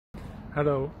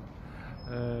Hello.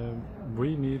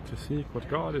 We need to seek what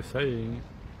God is saying.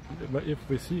 But if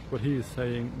we seek what He is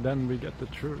saying, then we get the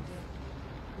truth.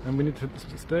 And we need to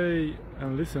stay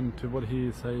and listen to what He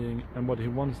is saying and what He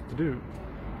wants to do.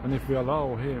 And if we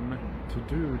allow Him to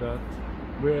do that,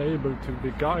 we're able to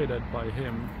be guided by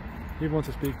Him. He wants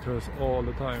to speak to us all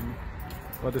the time.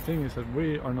 But the thing is that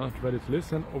we are not ready to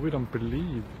listen, or we don't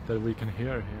believe that we can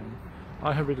hear Him.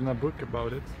 I have written a book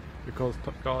about it because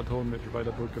God told me to write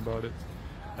a book about it.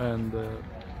 And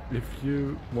if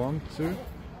you want to,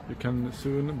 you can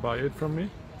soon buy it from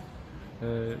me.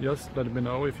 Just let me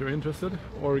know if you're interested,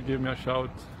 or give me a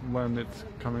shout when it's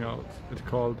coming out. It's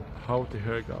called How to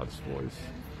Hear God's Voice.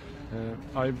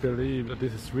 I believe that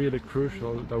this is really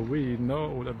crucial, that we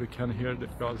know that we can hear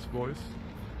God's voice.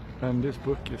 And this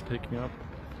book is taking up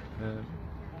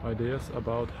ideas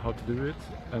about how to do it,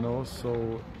 and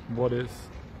also what is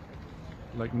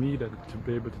needed to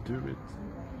be able to do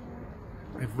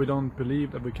it. If we don't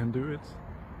believe that we can do it,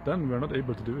 then we're not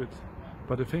able to do it.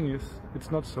 But the thing is,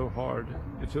 it's not so hard.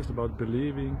 It's just about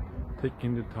believing,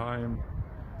 taking the time,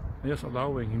 and just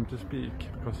allowing Him to speak,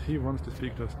 because He wants to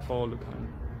speak to us all the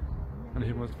time, and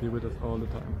He wants to be with us all the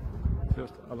time.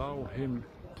 Just allow Him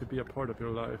to be a part of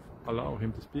your life, allow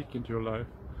Him to speak into your life,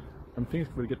 and things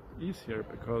will get easier,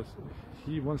 because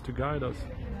He wants to guide us,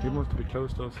 He wants to be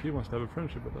close to us, He wants to have a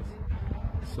friendship with us.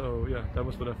 So yeah, that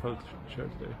was what I felt to share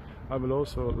today. I will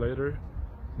also later,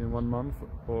 in 1 month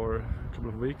or a couple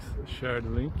of weeks, share the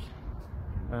link,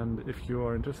 and if you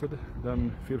are interested,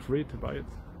 then feel free to buy it.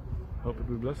 Hope it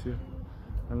will bless you,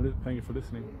 and thank you for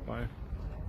listening. Bye.